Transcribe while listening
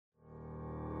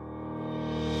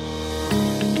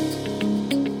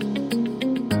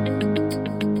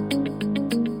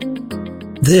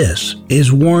This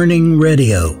is Warning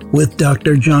Radio with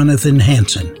Dr. Jonathan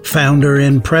Hansen, founder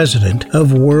and president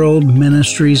of World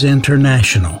Ministries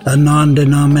International, a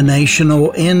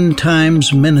non-denominational end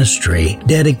times ministry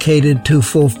dedicated to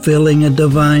fulfilling a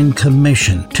divine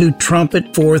commission to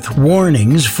trumpet forth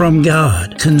warnings from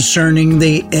God concerning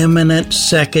the imminent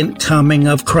second coming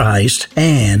of Christ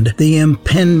and the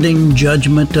impending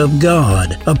judgment of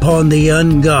God upon the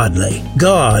ungodly.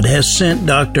 God has sent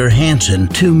Dr. Hansen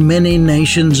to many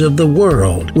nations of the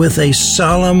world with a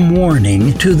solemn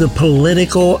warning to the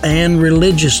political and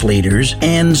religious leaders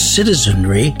and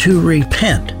citizenry to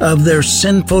repent of their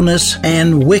sinfulness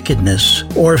and wickedness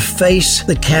or face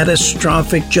the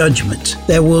catastrophic judgments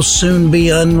that will soon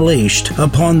be unleashed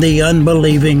upon the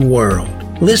unbelieving world.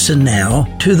 Listen now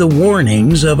to the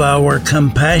warnings of our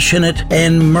compassionate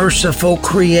and merciful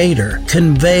Creator,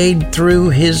 conveyed through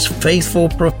His faithful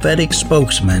prophetic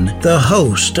spokesman, the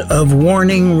host of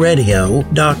Warning Radio,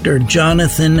 Dr.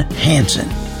 Jonathan Hansen.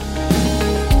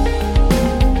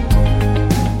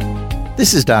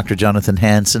 This is Dr. Jonathan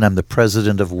Hansen. I'm the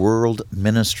president of World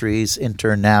Ministries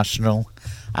International.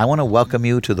 I want to welcome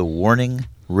you to the Warning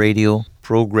Radio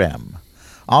program.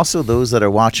 Also, those that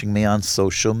are watching me on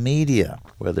social media,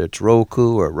 whether it's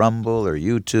Roku or Rumble or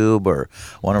YouTube or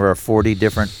one of our 40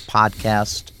 different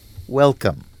podcasts,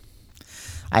 welcome.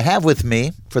 I have with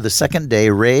me for the second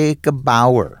day Ray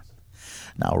Gebauer.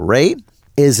 Now, Ray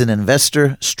is an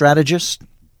investor strategist.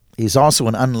 He's also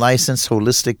an unlicensed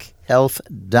holistic health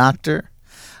doctor.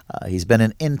 He's been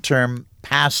an interim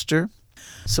pastor,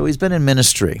 so he's been in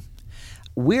ministry.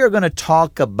 We are going to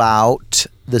talk about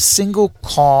the single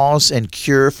cause and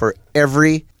cure for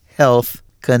every health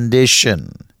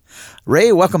condition.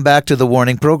 Ray, welcome back to the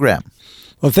Warning program.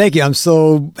 Well, thank you. I'm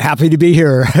so happy to be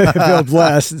here. I feel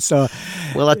blessed.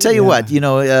 Well, I'll tell you what,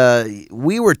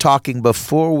 we were talking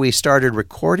before we started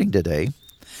recording today,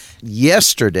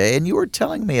 yesterday, and you were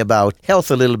telling me about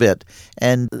health a little bit,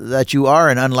 and that you are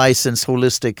an unlicensed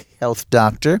holistic health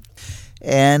doctor,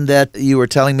 and that you were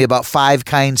telling me about 5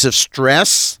 kinds of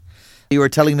stress. You were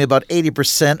telling me about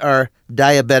 80% are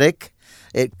diabetic.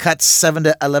 It cuts 7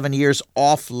 to 11 years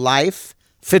off life.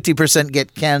 50%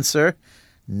 get cancer.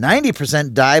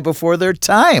 90% die before their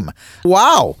time.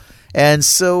 Wow. And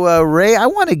so, Ray, I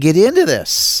want to get into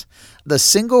this. The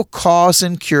single cause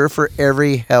and cure for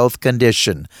every health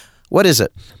condition. What is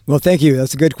it? Well, thank you.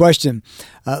 That's a good question.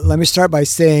 Let me start by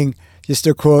saying, just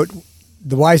to quote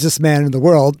the wisest man in the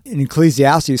world, in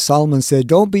Ecclesiastes, Solomon said,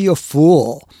 "Don't be a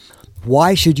fool.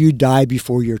 Why should you die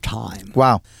before your time?"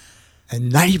 Wow.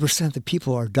 And 90% of the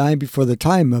people are dying before the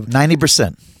time.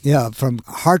 90%. Yeah, from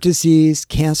heart disease,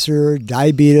 cancer,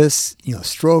 diabetes,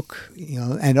 stroke,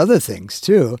 and other things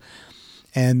too.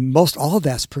 And most all of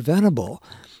that's preventable.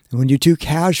 And when you're too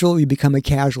casual, you become a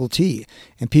casualty.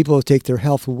 And people take their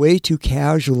health way too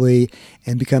casually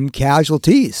and become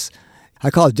casualties. I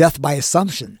call it death by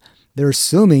assumption. They're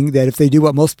assuming that if they do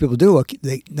what most people do,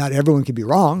 not everyone can be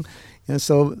wrong. And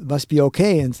so it must be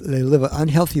okay. And they live an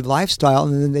unhealthy lifestyle,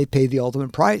 and then they pay the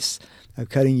ultimate price of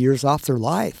cutting years off their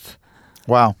life.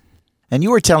 Wow. And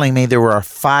you were telling me there were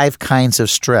 5 kinds of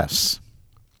stress.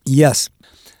 Yes.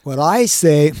 What I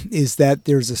say is that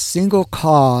there's a single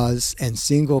cause and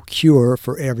single cure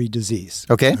for every disease.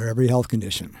 Okay. Or every health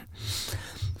condition.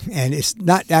 And it's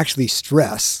not actually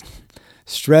stress.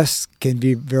 Stress can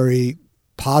be very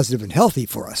positive and healthy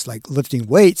for us. Like lifting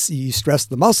weights, you stress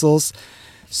the muscles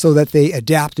so that they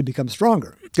adapt to become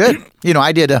stronger. Good.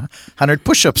 I did 100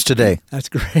 push-ups today. That's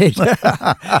great.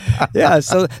 Yeah,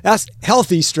 so that's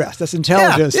healthy stress. That's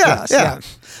intelligent stress. Yeah.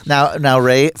 Now,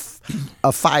 Ray,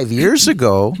 5 years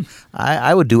ago,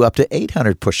 I would do up to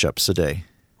 800 push-ups a day.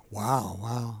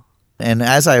 Wow. And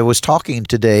as I was talking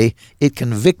today, it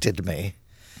convicted me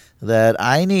that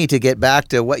I need to get back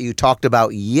to what you talked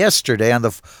about yesterday on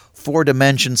the 4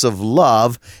 dimensions of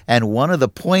love. And one of the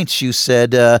points you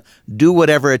said, do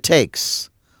whatever it takes.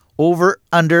 Over,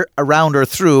 under, around, or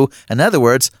through. In other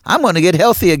words, I'm going to get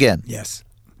healthy again. Yes.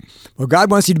 Well,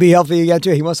 God wants you to be healthy again,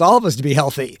 too. He wants all of us to be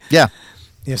healthy. Yeah.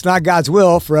 It's not God's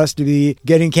will for us to be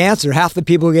getting cancer. Half the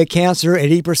people who get cancer,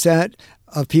 80%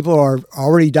 of people are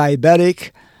already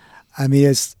diabetic. I mean,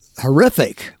 it's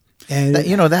horrific. And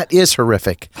that is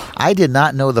horrific. I did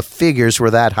not know the figures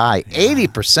were that high.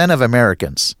 80% of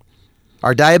Americans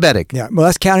are diabetic. Yeah. Well,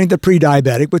 that's counting the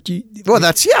pre-diabetic.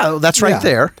 But that's right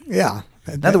there. Yeah.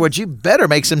 In other words, you better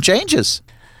make some changes.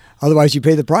 Otherwise, you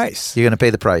pay the price. You're going to pay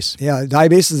the price. Yeah.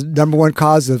 Diabetes is the number one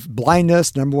cause of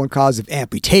blindness, number one cause of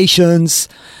amputations.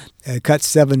 It cuts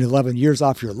 7 to 11 years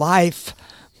off your life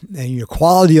and your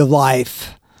quality of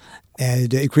life.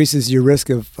 And it increases your risk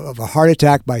of a heart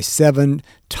attack by 7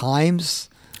 times.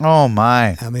 Oh,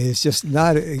 my. I mean, it's just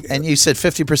not. And you said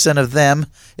 50% of them,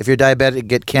 if you're diabetic,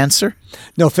 get cancer?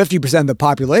 No, 50% of the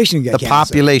population get The cancer.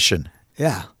 population.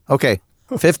 Yeah. Okay.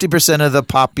 50% of the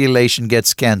population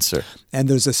gets cancer. And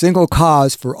there's a single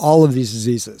cause for all of these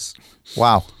diseases.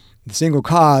 Wow. The single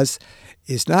cause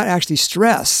is not actually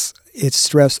stress. It's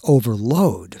stress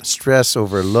overload. Stress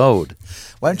overload.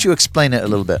 Why don't you explain it a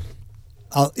little bit?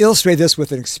 I'll illustrate this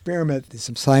with an experiment that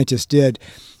some scientists did.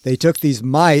 They took these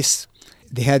mice.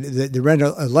 They ran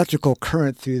an electrical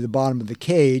current through the bottom of the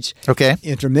cage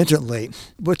intermittently,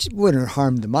 which wouldn't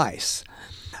harm the mice.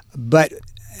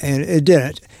 And it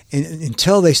didn't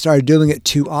until they started doing it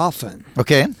too often.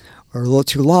 Okay. Or a little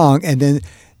too long. And then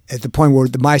at the point where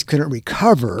the mice couldn't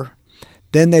recover,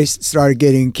 then they started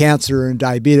getting cancer and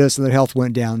diabetes, and their health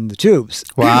went down the tubes.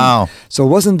 Wow. So it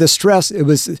wasn't the stress, it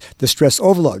was the stress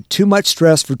overload. Too much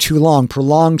stress for too long,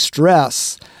 prolonged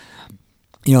stress,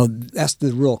 that's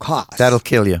the real cause. That'll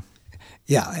kill you.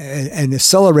 Yeah, and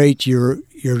accelerate your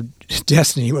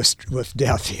destiny with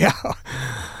death. Yeah.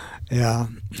 Yeah.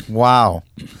 Wow.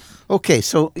 Okay,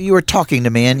 so you were talking to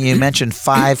me, and you mentioned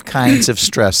 5 kinds of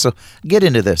stress. So get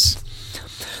into this.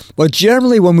 Well,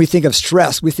 generally, when we think of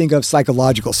stress, we think of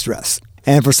psychological stress.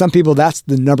 And for some people, that's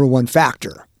the number one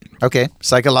factor. Okay,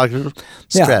 psychological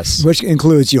stress. Yeah, which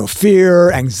includes,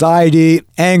 fear, anxiety,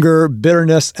 anger,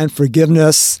 bitterness, and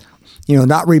forgiveness,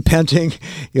 not repenting.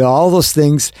 All those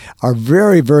things are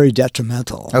very, very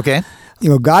detrimental. Okay.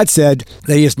 God said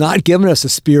that He has not given us a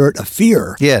spirit of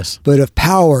fear, yes, but of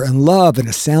power and love and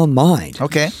a sound mind.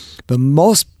 Okay. But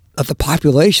most of the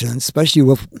population, especially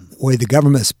with the way the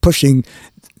government is pushing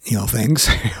things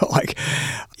like,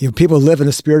 people live in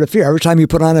a spirit of fear. Every time you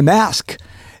put on a mask,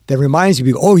 that reminds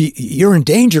you, you're in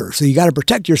danger, so you got to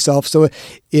protect yourself. So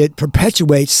it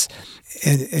perpetuates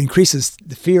and increases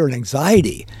the fear and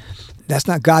anxiety. That's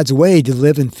not God's way to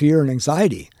live in fear and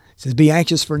anxiety. It says, be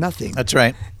anxious for nothing. That's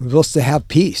right. We're supposed to have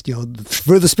peace,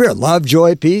 for the Spirit, love,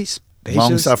 joy, peace, patience.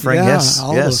 Long-suffering,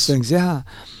 all those things, yeah.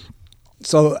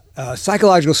 So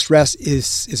psychological stress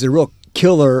is a real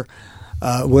killer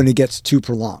when it gets too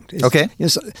prolonged.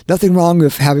 Nothing wrong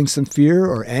with having some fear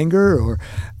or anger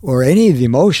or any of the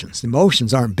emotions. The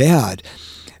emotions aren't bad,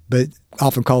 but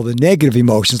often called the negative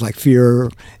emotions like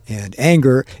fear and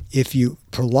anger. If you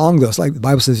prolong those, like the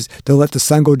Bible says, don't let the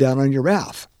sun go down on your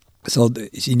wrath. So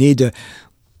you need to,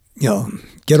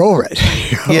 get over it.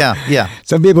 Yeah.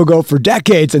 Some people go for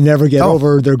decades and never get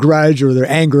over their grudge or their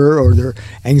anger or their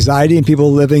anxiety, and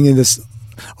people living in this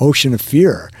ocean of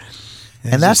fear.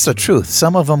 And that's the truth.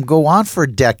 Some of them go on for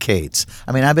decades.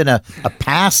 I mean, I've been a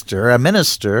pastor, a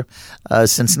minister,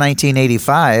 since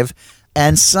 1985,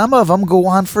 and some of them go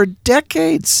on for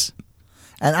decades.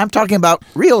 And I'm talking about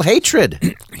real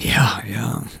hatred.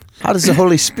 Yeah. How does the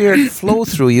Holy Spirit flow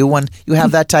through you when you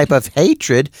have that type of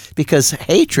hatred? Because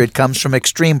hatred comes from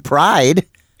extreme pride.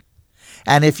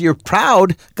 And if you're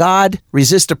proud, God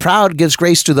resists the proud, gives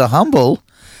grace to the humble.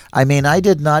 I mean, I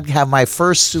did not have my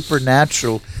first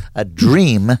supernatural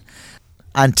dream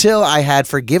until I had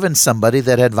forgiven somebody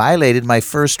that had violated my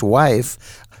first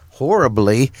wife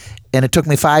horribly, and it took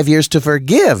me 5 years to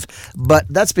forgive. But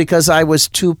that's because I was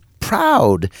too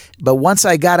proud. But once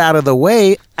I got out of the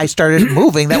way, I started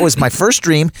moving. That was my first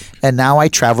dream, and now I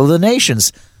travel the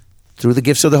nations through the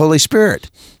gifts of the Holy Spirit.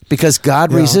 Because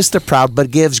God resists the proud,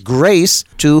 but gives grace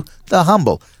to the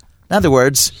humble. In other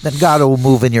words, then God will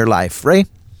move in your life, right?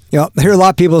 I hear a lot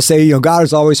of people say, God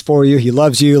is always for you. He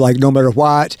loves you, like no matter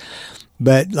what.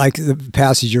 But like the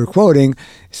passage you're quoting,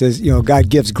 it says, God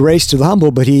gives grace to the humble,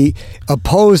 but He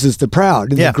opposes the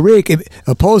proud. In the Greek,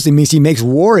 opposing means He makes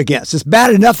war against. It's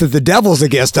bad enough that the devil's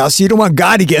against us. You don't want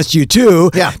God against you too.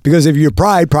 Yeah. Because of your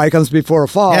pride comes before a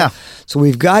fall. Yeah. So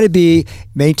we've got to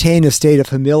maintain a state of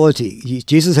humility.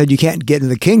 Jesus said you can't get into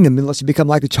the kingdom unless you become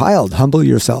like a child. Humble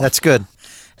yourself. That's good.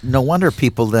 No wonder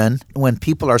people then, when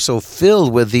people are so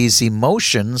filled with these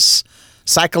emotions,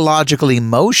 psychological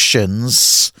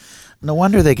emotions, no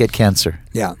wonder they get cancer.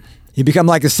 Yeah. You become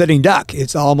like a sitting duck.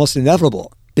 It's almost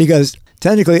inevitable because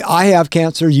technically I have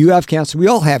cancer, you have cancer, we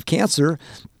all have cancer.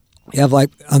 You have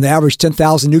on the average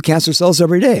 10,000 new cancer cells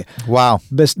every day. Wow.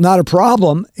 But it's not a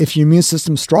problem if your immune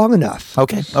system's strong enough.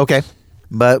 Okay.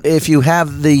 But if you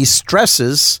have the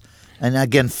stresses, and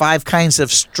again, 5 kinds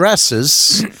of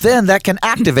stresses, then that can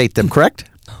activate them, correct?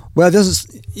 Well,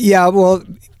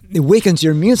 it weakens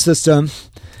your immune system.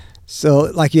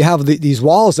 So you have these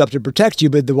walls up to protect you,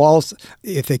 but the walls,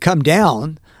 if they come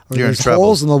down, or You're there's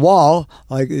holes in the wall,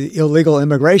 like illegal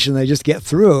immigration, they just get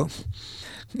through.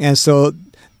 And so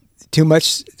too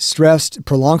much stress,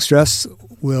 prolonged stress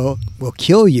will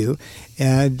kill you.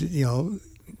 And,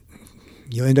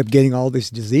 you end up getting all these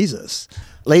diseases.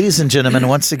 Ladies and gentlemen,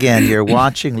 once again, you're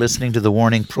watching, listening to the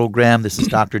Warning Program. This is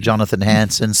Dr. Jonathan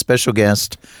Hansen, special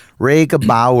guest, Ray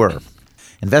Gebauer,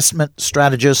 investment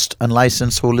strategist,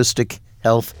 unlicensed holistic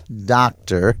health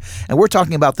doctor. And we're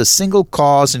talking about the single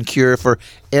cause and cure for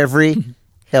every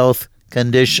health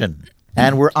condition.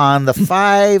 And we're on the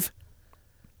 5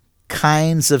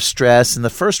 kinds of stress, and the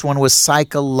first one was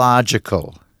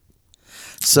psychological.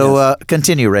 So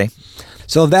continue, Ray.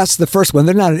 So that's the first one.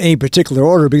 They're not in any particular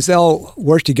order because they all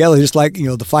work together, just like,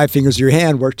 the 5 fingers of your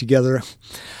hand work together.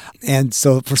 And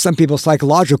so for some people,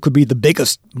 psychological could be the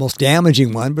biggest, most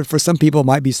damaging one, but for some people it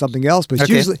might be something else. But it's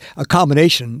usually a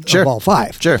combination of all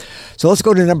 5. Sure. So let's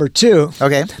go to number 2.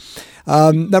 Okay.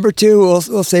 Number 2,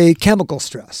 we'll say chemical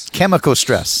stress. Chemical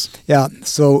stress. Yeah.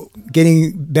 So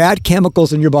getting bad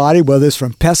chemicals in your body, whether it's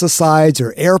from pesticides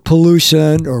or air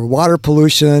pollution or water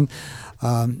pollution,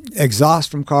 exhaust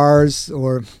from cars,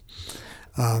 or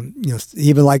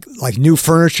even like new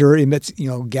furniture emits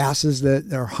gases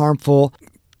that are harmful.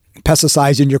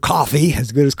 Pesticides in your coffee,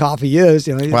 as good as coffee is,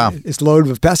 Wow. It's loaded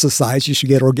with pesticides. You should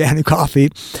get organic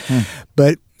coffee.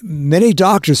 But many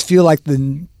doctors feel like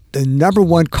the number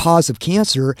one cause of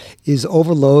cancer is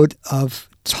overload of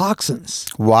toxins.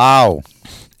 Wow.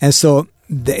 And so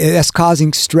that's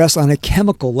causing stress on a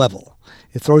chemical level.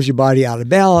 It throws your body out of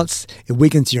balance. It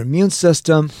weakens your immune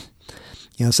system.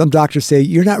 Some doctors say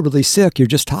you're not really sick, you're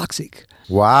just toxic.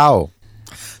 Wow.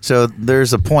 So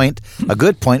there's a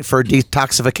good point for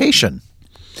detoxification.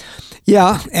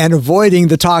 Yeah, and avoiding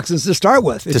the toxins to start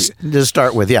with. To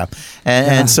start with, yeah.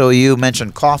 And so you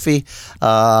mentioned coffee,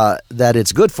 that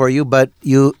it's good for you, but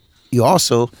you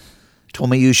also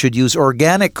told me you should use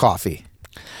organic coffee.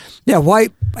 Yeah, why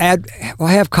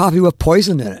have coffee with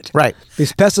poison in it? Right.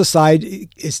 This pesticide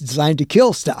is designed to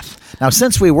kill stuff. Now,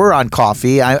 since we were on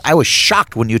coffee, I was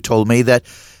shocked when you told me that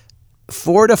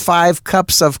 4 to 5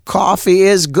 cups of coffee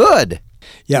is good.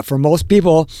 Yeah, for most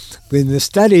people, in the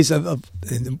studies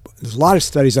there's a lot of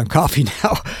studies on coffee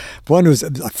now. One was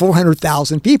like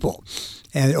 400,000 people,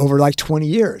 and over like 20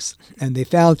 years, and they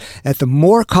found that the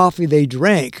more coffee they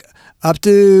drank, up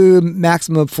to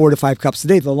maximum 4 to 5 cups a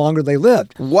day, the longer they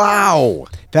lived. Wow.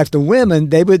 In fact, the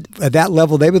women, at that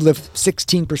level, they would live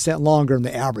 16% longer on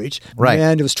the average. Right.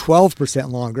 And it was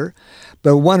 12% longer.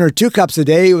 But 1 or 2 cups a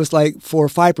day, it was like 4 or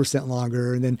 5%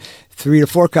 longer. And then 3 to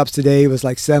 4 cups a day, it was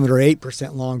like 7 or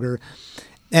 8% longer.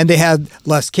 And they had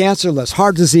less cancer, less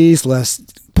heart disease, less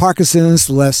Parkinson's,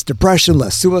 less depression,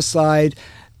 less suicide.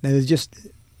 And it's just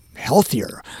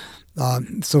healthier.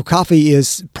 So coffee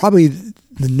is probably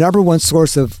the number one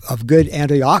source of good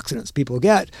antioxidants people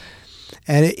get.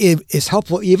 And it is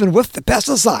helpful even with the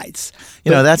pesticides.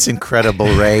 That's incredible,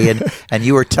 Ray. And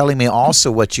you were telling me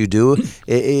also what you do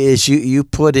is you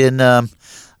put in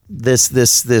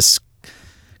this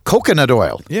coconut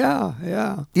oil.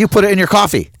 Yeah. You put it in your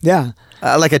coffee. Yeah.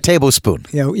 Like a tablespoon.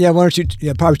 Yeah, 1 or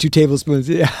 2, probably 2 tablespoons.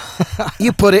 Yeah.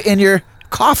 You put it in your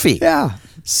coffee. Yeah.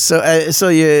 So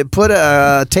you put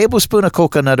a tablespoon of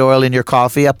coconut oil in your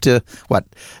coffee, up to what,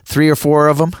 3 or 4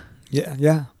 of them?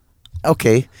 Yeah.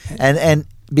 Okay, and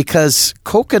because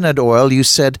coconut oil, you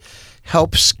said,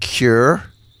 helps cure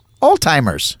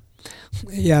Alzheimer's.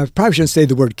 Yeah, I probably shouldn't say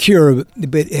the word cure,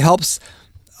 but it helps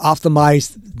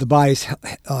optimize the body's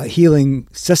healing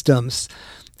systems,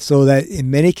 so that in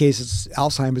many cases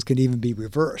Alzheimer's can even be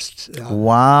reversed.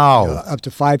 Wow! Up to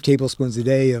 5 tablespoons a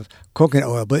day of coconut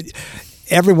oil, but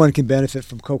everyone can benefit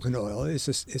from coconut oil.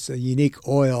 It's a unique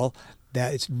oil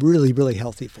that it's really, really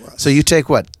healthy for us. So you take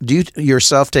what? Do you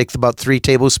yourself take about 3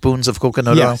 tablespoons of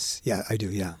coconut oil? Yes, yeah, I do,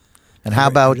 yeah. And how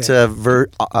about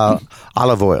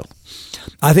olive oil?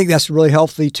 I think that's really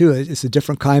healthy too. It's a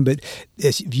different kind, but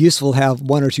it's useful to have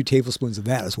 1 or 2 tablespoons of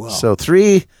that as well. So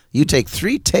you take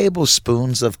 3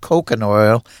 tablespoons of coconut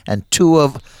oil and 2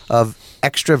 of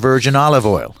extra virgin olive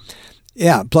oil.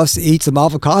 Yeah, plus eat some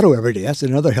avocado every day. That's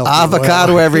another healthy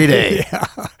avocado oil. Every day.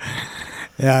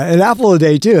 Yeah, an apple a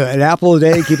day too. An apple a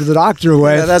day keeps the doctor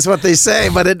away. Yeah, that's what they say,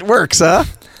 but it works, huh?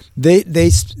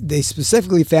 They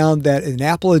specifically found that an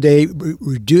apple a day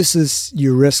reduces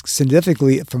your risk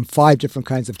significantly from 5 different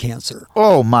kinds of cancer.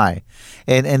 Oh my!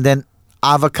 And then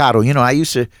avocado. I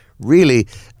used to really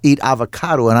eat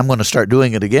avocado, and I'm going to start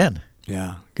doing it again.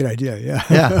 Yeah, good idea. Yeah.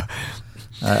 Yeah.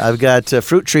 I've got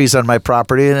fruit trees on my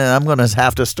property, and I'm going to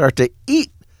have to start to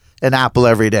eat an apple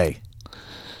every day.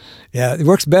 Yeah, it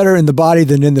works better in the body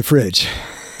than in the fridge.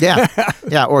 Yeah,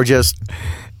 or just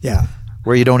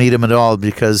where you don't eat them at all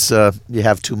because you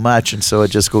have too much, and so it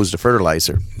just goes to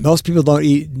fertilizer. Most people don't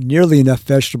eat nearly enough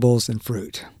vegetables and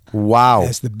fruit. Wow.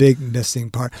 That's the big missing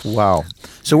part. Wow.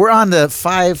 So we're on the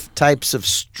 5 types of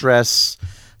stress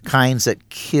kinds that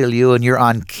kill you, and you're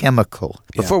on chemical.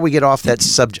 Before we get off that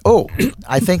subject,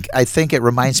 I think it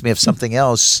reminds me of something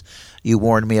else you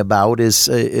warned me about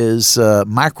is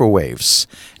microwaves,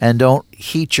 and don't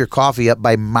heat your coffee up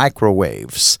by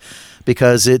microwaves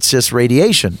because it's just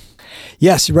radiation.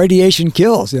 Yes, radiation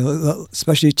kills,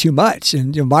 especially too much,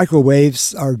 and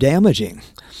microwaves are damaging.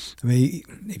 I mean,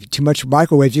 if too much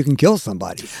microwaves, you can kill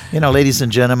somebody. Ladies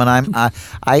and gentlemen,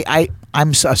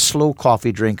 I'm a slow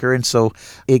coffee drinker, and so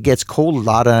it gets cold a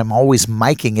lot, and I'm always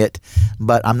miking it,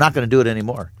 but I'm not going to do it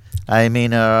anymore. I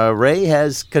mean, Ray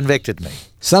has convicted me.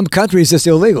 Some countries it's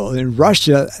illegal. In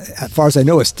Russia, as far as I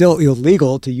know, it's still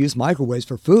illegal to use microwaves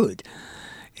for food,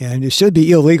 and it should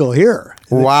be illegal here.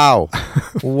 Wow.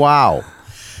 Wow.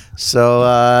 So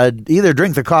either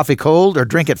drink the coffee cold or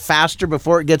drink it faster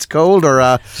before it gets cold,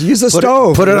 or use the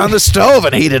stove. Put it on the stove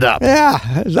and heat it up. Yeah,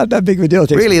 it's not that big of a deal.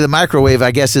 Really, the microwave,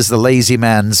 I guess, is the lazy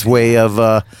man's way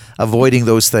of avoiding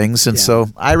those things, and so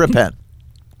I repent.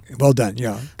 Well done.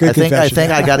 Yeah, good I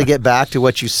think I got to get back to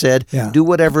what you said. Yeah. Do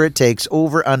whatever it takes,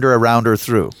 over, under, around, or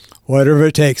through. Whatever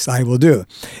it takes, I will do,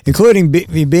 including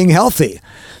being healthy.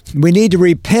 We need to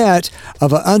repent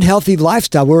of an unhealthy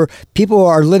lifestyle where people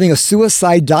are living a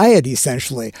suicide diet,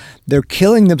 essentially. They're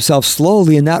killing themselves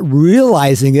slowly and not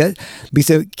realizing it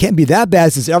because it can't be that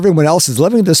bad since everyone else is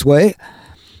living this way.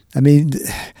 I mean,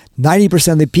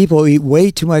 90% of the people eat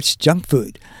way too much junk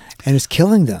food, and it's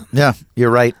killing them. Yeah,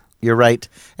 you're right. You're right.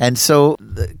 And so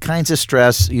the kinds of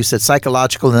stress, you said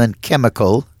psychological and then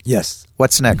chemical. Yes.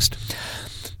 What's next?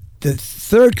 The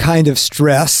third kind of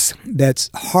stress that's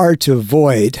hard to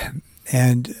avoid,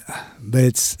 but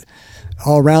it's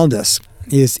all around us,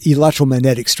 is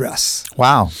electromagnetic stress.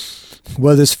 Wow.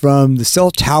 Whether it's from the cell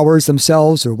towers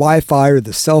themselves or Wi-Fi or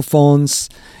the cell phones,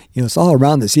 it's all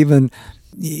around us, even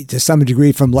to some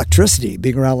degree from electricity,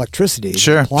 being around electricity,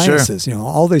 appliances,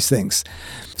 all these things.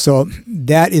 So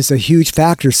that is a huge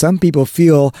factor. Some people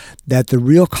feel that the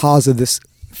real cause of this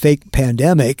fake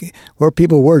pandemic, where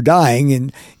people were dying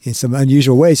in some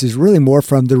unusual ways, is really more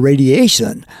from the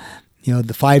radiation,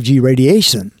 the 5G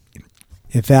radiation.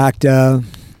 In fact, the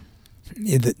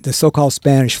so-called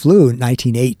Spanish flu in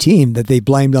 1918 that they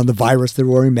blamed on the virus, they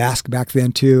were wearing masks back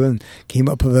then too, and came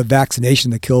up with a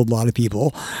vaccination that killed a lot of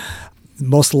people.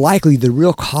 Most likely the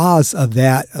real cause of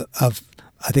that, of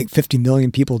I think 50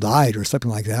 million people died or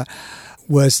something like that,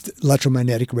 was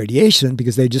electromagnetic radiation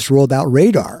because they just rolled out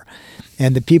radar.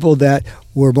 And the people that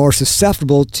were more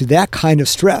susceptible to that kind of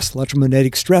stress,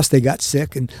 electromagnetic stress, they got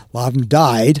sick and a lot of them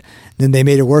died. Then they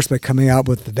made it worse by coming out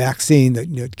with the vaccine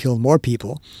that killed more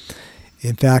people.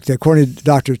 In fact, according to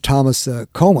Dr. Thomas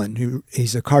Cohen,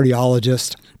 he's a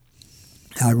cardiologist,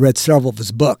 I read several of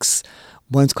his books.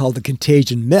 One's called The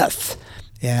Contagion Myth.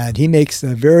 And he makes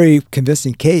a very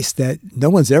convincing case that no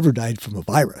one's ever died from a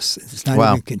virus. It's not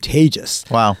even contagious.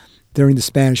 Wow. During the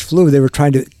Spanish flu, they were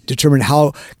trying to determine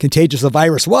how contagious the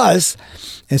virus was.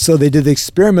 And so they did the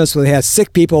experiments where they had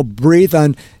sick people breathe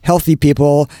on healthy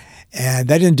people, and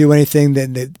that didn't do anything.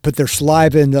 Then they put their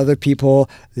saliva into other people,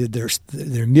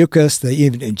 their mucus, they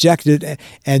even injected it,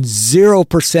 and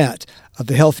 0% of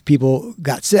the healthy people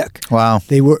got sick. Wow.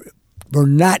 They were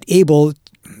not able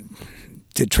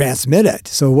to transmit it,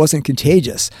 so it wasn't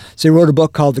contagious. So he wrote a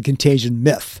book called The Contagion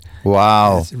Myth.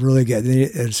 Wow. It's really good.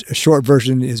 A short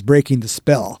version is Breaking the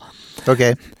Spell.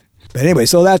 Okay. But anyway,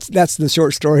 so that's the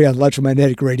short story on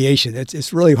electromagnetic radiation.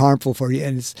 It's really harmful for you,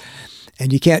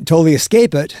 and you can't totally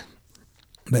escape it.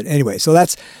 But anyway, so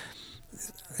that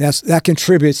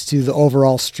contributes to the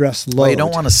overall stress load. Well, you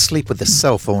don't want to sleep with the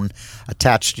cell phone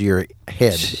attached to your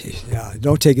head. Yeah,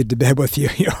 don't take it to bed with you.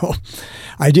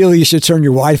 Ideally, you should turn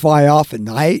your Wi-Fi off at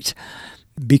night.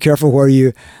 Be careful where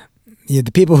the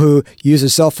people who use a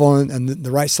cell phone on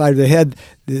the right side of the head,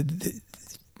 the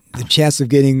chance of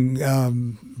getting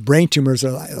brain tumors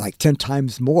are like 10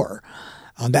 times more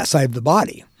on that side of the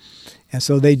body. And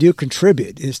so they do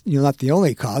contribute. It's not the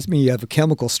only cause. I mean, you have a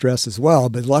chemical stress as well,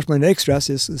 but electromagnetic stress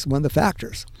is one of the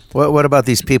factors. What about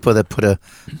these people that put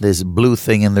this blue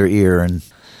thing in their ear? And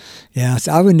yeah,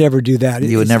 so I would never do that.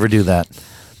 You would never do that.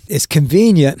 It's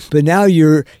convenient, but now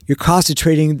you're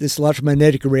concentrating this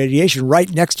electromagnetic radiation right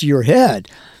next to your head.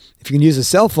 If you can use a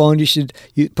cell phone,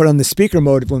 you put on the speaker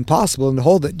mode when possible and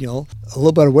hold it, a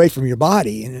little bit away from your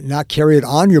body and not carry it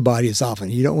on your body as often.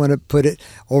 You don't want to put it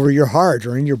over your heart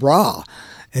or in your bra.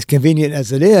 As convenient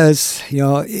as it is,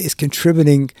 it's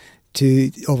contributing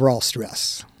to overall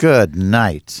stress. Good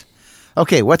night.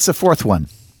 Okay, what's the fourth one?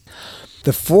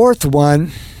 The fourth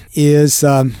one is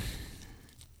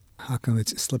how come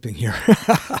it's slipping here?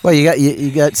 Well,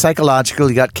 you got psychological,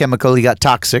 you got chemical, you got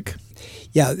toxic.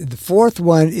 Yeah, the fourth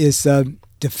one is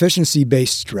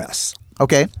deficiency-based stress.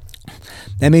 Okay.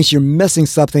 That means you're missing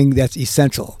something that's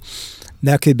essential.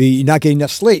 That could be you're not getting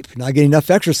enough sleep, not getting enough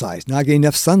exercise, not getting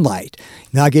enough sunlight,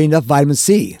 not getting enough vitamin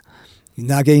C,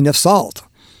 not getting enough salt.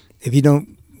 If you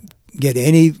don't get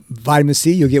any vitamin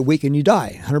C, you'll get weak and you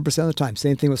die 100% of the time.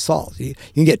 Same thing with salt. You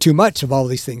can get too much of all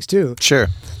these things too. Sure.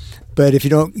 But if you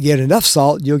don't get enough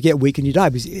salt, you'll get weak and you die.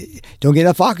 Because you don't get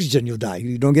enough oxygen, you'll die.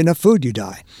 You don't get enough food, you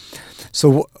die.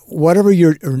 So whatever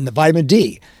or the vitamin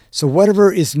D. So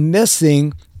whatever is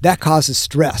missing, that causes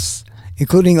stress,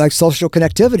 including like social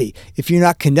connectivity. If you're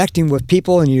not connecting with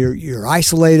people and you're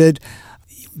isolated,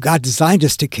 God designed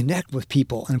us to connect with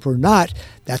people. And if we're not,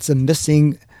 that's a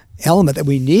missing element that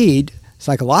we need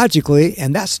psychologically,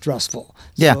 and that's stressful.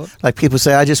 Yeah, So, like people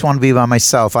say, I just want to be by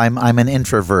myself. I'm an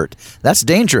introvert. That's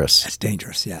dangerous. that's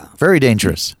dangerous, yeah. Very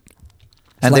dangerous.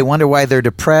 And they like- wonder why they're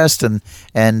depressed and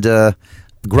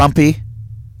grumpy.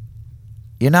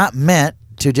 You're not meant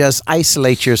to just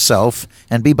isolate yourself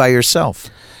and be by yourself.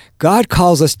 God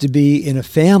calls us to be in a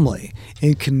family,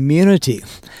 in community,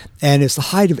 and it's the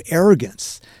height of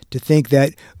arrogance to think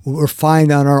that we're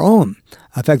fine on our own.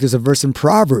 In fact, there's a verse in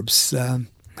Proverbs,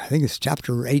 I think it's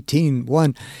chapter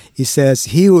 18:1. He says,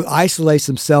 "He who isolates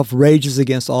himself rages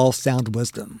against all sound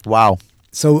wisdom." Wow.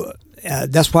 So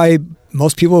that's why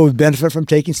most people would benefit from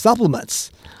taking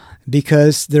supplements,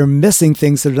 because they're missing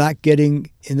things they're not getting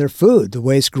in their food, the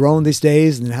way it's grown these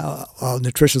days, and how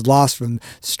nutrition is lost from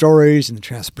storage and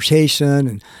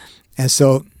transportation. And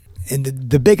so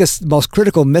the biggest, most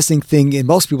critical missing thing in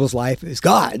most people's life is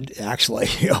God, actually.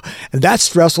 And that's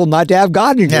stressful not to have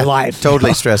God in your life.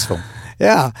 Totally stressful.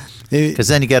 Yeah. Because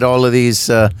then you get all of these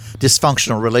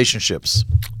dysfunctional relationships,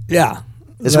 Yeah.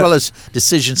 as well as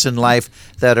decisions in life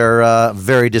that are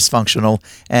very dysfunctional,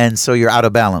 and so you're out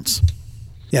of balance.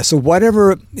 Yeah, so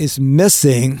whatever is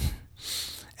missing,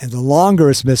 and the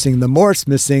longer it's missing, the more it's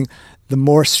missing, the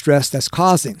more stress that's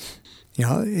causing. We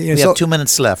have 2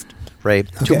 minutes left, Ray. 2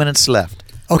 Okay. minutes left.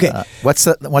 Okay. What's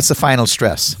the final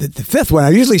stress? The fifth one, I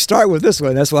usually start with this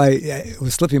one. That's why it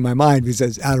was slipping my mind because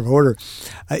it's out of order.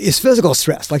 Is physical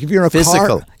stress. Like if you're in a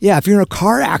car, if you're in a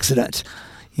car accident,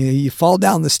 you fall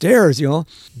down the stairs,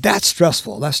 that's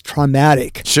stressful. That's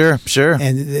traumatic. Sure.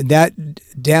 And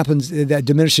that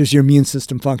diminishes your immune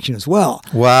system function as well.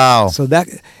 Wow. So that,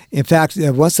 in fact,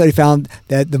 one study found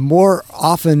that the more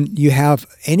often you have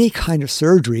any kind of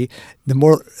surgery, the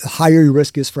more higher your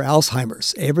risk is for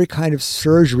Alzheimer's. Every kind of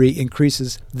surgery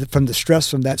increases from the stress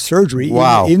from that surgery,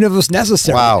 Wow. even if it's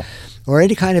necessary. Wow. Or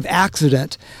any kind of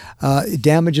accident, it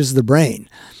damages the brain.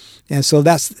 And so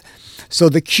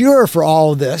the cure for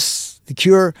all of this, the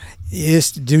cure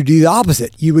is to do the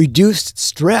opposite. You reduce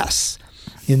stress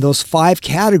in those 5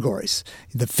 categories: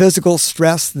 the physical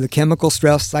stress, the chemical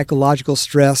stress, psychological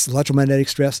stress, electromagnetic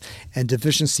stress, and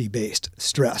deficiency-based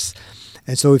stress.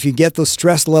 And so if you get those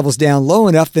stress levels down low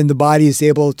enough, then the body is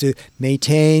able to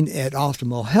maintain at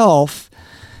optimal health,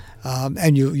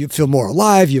 and you feel more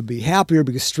alive, you'll be happier,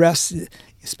 because stress,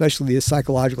 especially the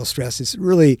psychological stress, is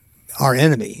really our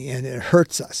enemy, and it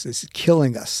hurts us. It's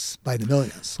killing us by the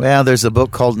millions. Well, there's a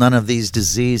book called None of These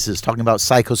Diseases, talking about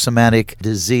psychosomatic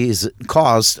disease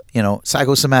caused,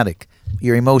 psychosomatic.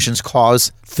 Your emotions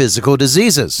cause physical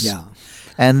diseases. Yeah.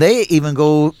 And they even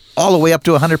go all the way up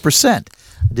to 100%.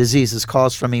 Diseases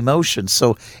caused from emotions.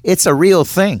 So it's a real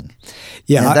thing.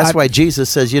 Yeah. And that's why Jesus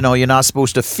says, you're not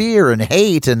supposed to fear and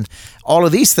hate and all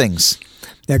of these things.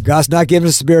 That God's not given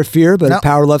us a spirit of fear, but No. a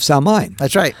power, love, sound mind.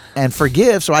 That's right. And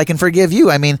forgive so I can forgive you.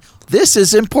 I mean, this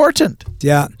is important.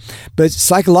 Yeah. But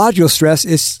psychological stress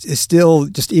is still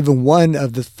just even one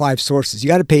of the 5 sources. You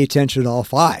got to pay attention to all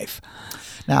 5.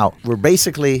 Now, we're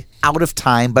basically out of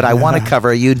time, but I want to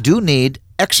cover you do need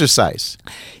exercise.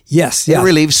 Yes. It Yeah.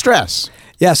 relieves stress.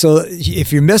 Yeah. So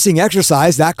if you're missing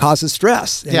exercise, that causes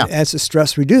stress. And Yeah. it's a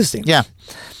stress reducing. Yeah.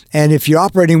 And if you're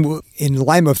operating in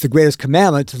alignment with the greatest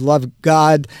commandment to love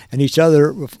God and each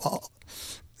other with all,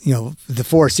 the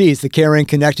 4 C's, the caring,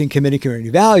 connecting, committing,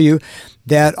 community value,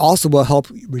 that also will help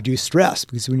reduce stress.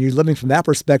 Because when you're living from that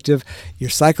perspective, your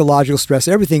psychological stress,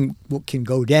 everything can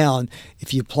go down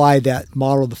if you apply that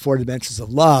model of the 4 dimensions of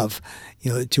love,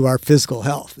 to our physical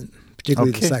health, and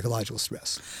particularly the psychological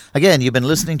stress. Again, you've been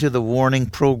listening to the Warning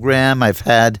Program. I've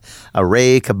had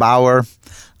Ray Kabauer,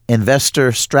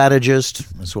 investor strategist,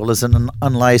 as well as an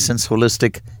unlicensed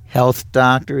holistic health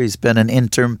doctor. He's been an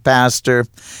interim pastor.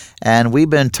 And we've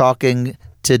been talking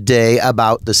today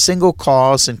about the single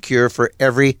cause and cure for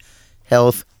every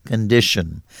health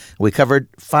condition. We covered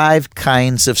 5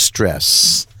 kinds of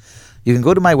stress. You can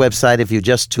go to my website if you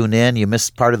just tune in. You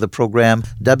missed part of the program,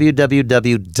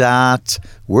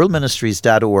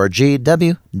 www.worldministries.org,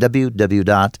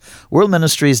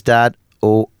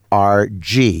 www.worldministries.org.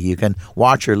 You can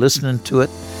watch or listen to it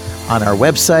on our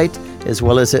website, as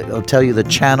well as it'll tell you the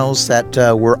channels that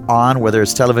we're on, whether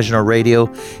it's television or radio.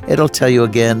 It'll tell you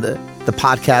again the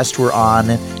podcast we're on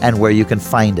and where you can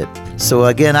find it. So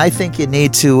again, I think you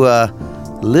need to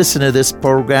listen to this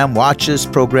program, watch this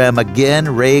program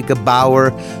again. Ray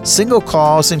Gebauer, Single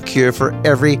Cause and Cure for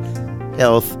Every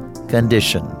Health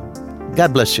Condition.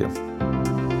 God bless you.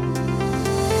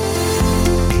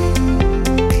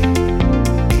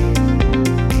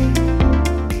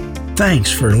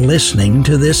 Thanks for listening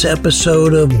to this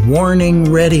episode of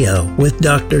Warning Radio with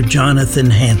Dr. Jonathan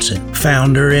Hansen,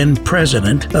 founder and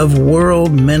president of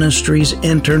World Ministries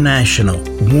International.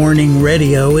 Warning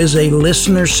Radio is a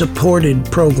listener-supported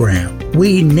program.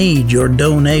 We need your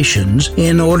donations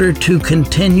in order to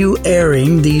continue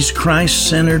airing these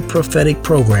Christ-centered prophetic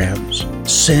programs.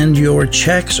 Send your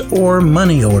checks or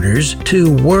money orders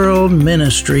to World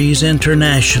Ministries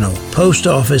International, Post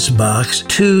Office Box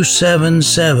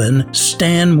 277,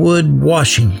 Stanwood,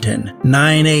 Washington,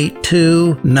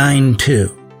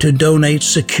 98292. To donate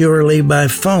securely by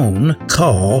phone,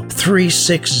 call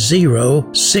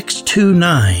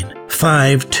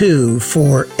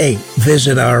 360-629-5248.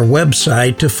 Visit our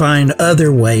website to find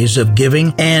other ways of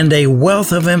giving and a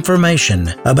wealth of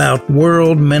information about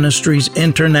World Ministries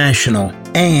International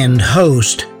and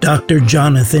host Dr.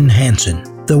 Jonathan Hansen.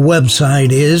 The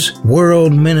website is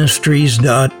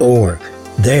worldministries.org.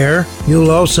 There, you'll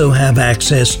also have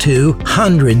access to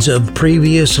hundreds of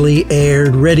previously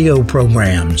aired radio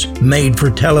programs, made for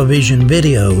television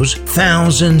videos,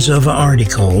 thousands of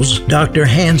articles, Dr.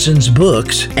 Hansen's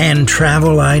books, and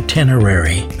travel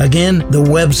itinerary. Again, the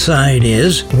website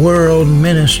is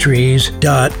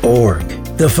worldministries.org.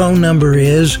 The phone number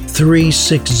is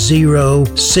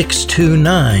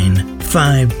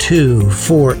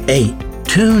 360-629-5248.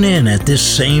 Tune in at this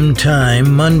same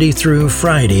time, Monday through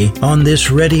Friday, on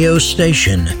this radio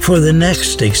station for the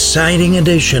next exciting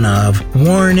edition of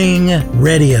Warning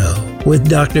Radio with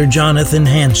Dr. Jonathan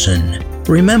Hansen.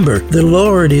 Remember, the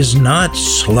Lord is not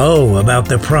slow about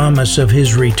the promise of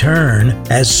His return,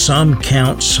 as some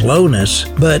count slowness,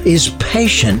 but is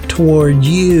patient toward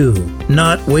you,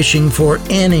 not wishing for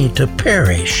any to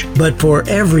perish, but for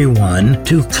everyone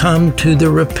to come to the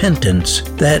repentance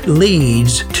that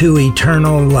leads to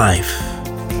eternal life.